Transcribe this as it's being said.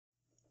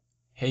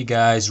Hey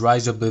guys,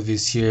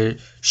 RizeOblivious here,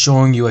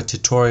 showing you a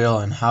tutorial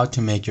on how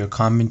to make your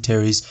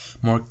commentaries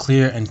more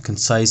clear and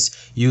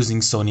concise using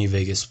Sony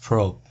Vegas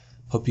Pro.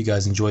 Hope you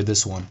guys enjoyed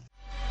this one.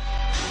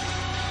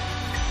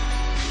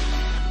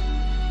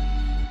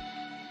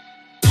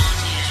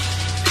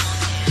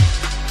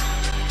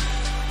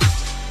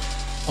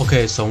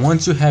 Okay, so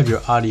once you have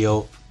your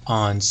audio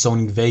on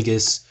Sony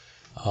Vegas,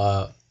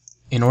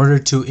 in order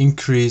to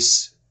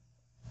increase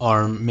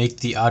or make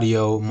the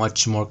audio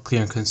much more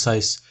clear and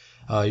concise,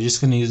 you're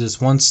just going to use this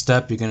one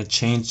step. You're going to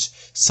change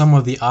some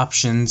of the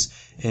options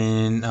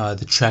in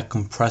the track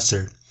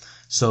compressor.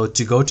 So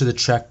to go to the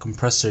track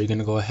compressor, you're going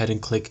to go ahead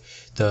and click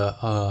the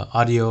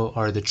audio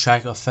or the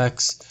track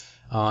effects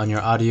on your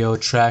audio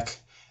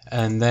track,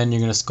 and then you're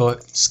going to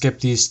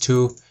skip these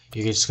two.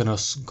 You're just going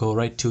to go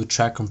right to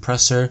track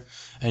compressor,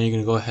 and you're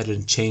going to go ahead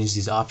and change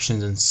these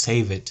options and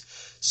save it.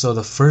 So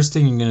the first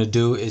thing you're going to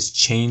do is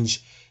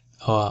change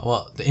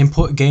the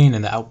input gain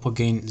and the output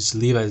gain, just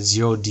leave at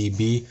 0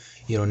 dB.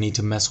 You don't need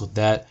to mess with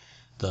that.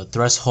 The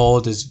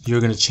threshold is, you're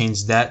going to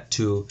change that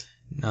to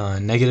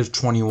negative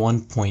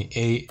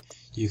 21.8.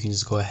 You can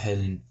just go ahead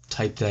and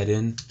type that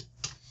in.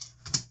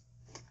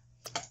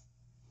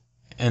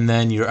 And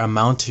then your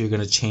amount you're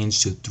going to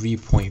change to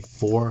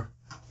 3.4.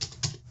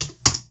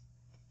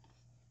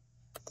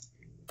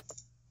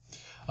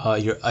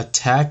 Your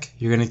attack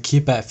you're going to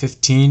keep at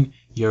 15.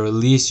 Your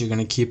release you're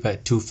going to keep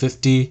at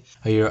 250.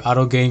 Your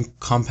auto gain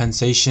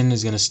compensation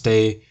is going to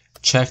stay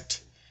checked,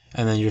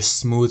 and then your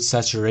smooth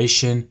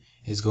saturation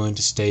is going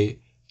to stay,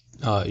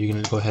 you're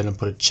going to go ahead and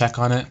put a check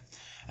on it.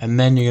 And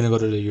then you're going to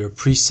go to your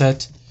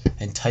preset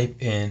and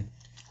type in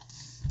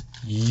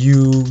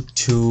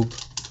YouTube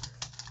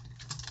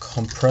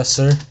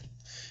Compressor,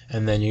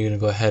 and then you're going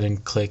to go ahead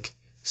and click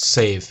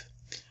save.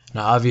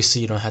 Now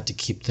obviously you don't have to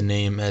keep the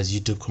name as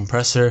YouTube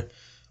Compressor,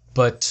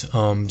 but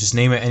just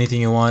name it anything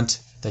you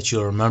want that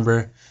you'll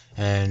remember,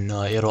 and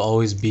it'll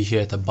always be here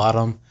at the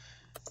bottom.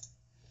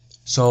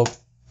 So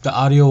the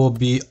audio will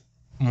be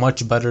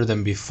much better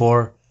than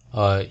before.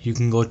 You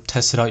can go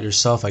test it out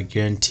yourself. I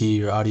guarantee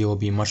your audio will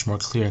be much more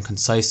clear and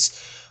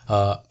concise.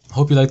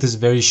 Hope you like this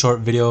very short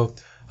video.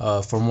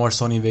 For more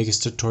Sony Vegas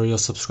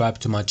tutorials, subscribe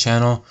to my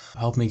channel.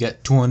 Help me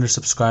get 200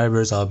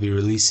 subscribers. I'll be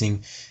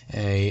releasing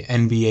a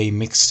NBA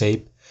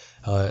mixtape.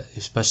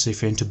 Especially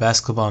if you're into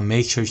basketball,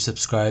 make sure you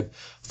subscribe.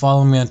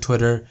 Follow me on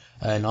Twitter,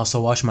 and also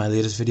watch my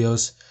latest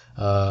videos.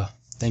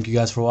 Thank you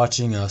guys for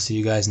watching. I'll see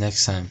you guys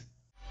next time.